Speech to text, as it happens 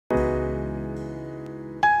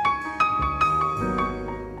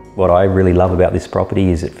What I really love about this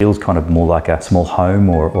property is it feels kind of more like a small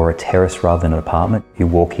home or a terrace rather than an apartment. You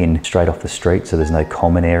walk in straight off the street, so there's no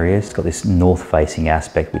common areas. It's got this north-facing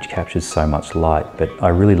aspect which captures so much light, but I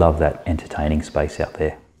really love that entertaining space out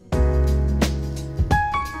there.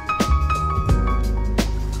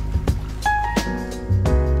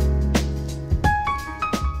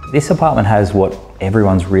 This apartment has what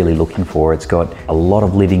everyone's really looking for. It's got a lot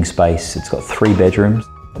of living space. It's got 3 bedrooms.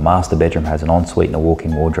 The master bedroom has an ensuite and a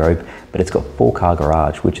walk-in wardrobe, but it's got 4-car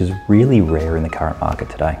garage, which is really rare in the current market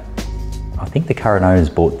today. I think the current owners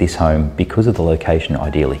bought this home because of the location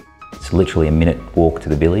ideally. It's literally a minute walk to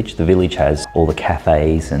the village. The village has all the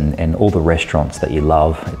cafes and all the restaurants that you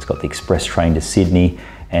love. It's got the express train to Sydney,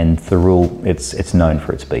 and Thirroul, it's known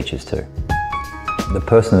for its beaches too. The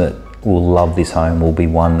person that will love this home will be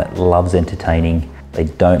one that loves entertaining. They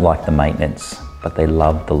don't like the maintenance, but they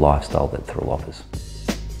love the lifestyle that Thirroul offers.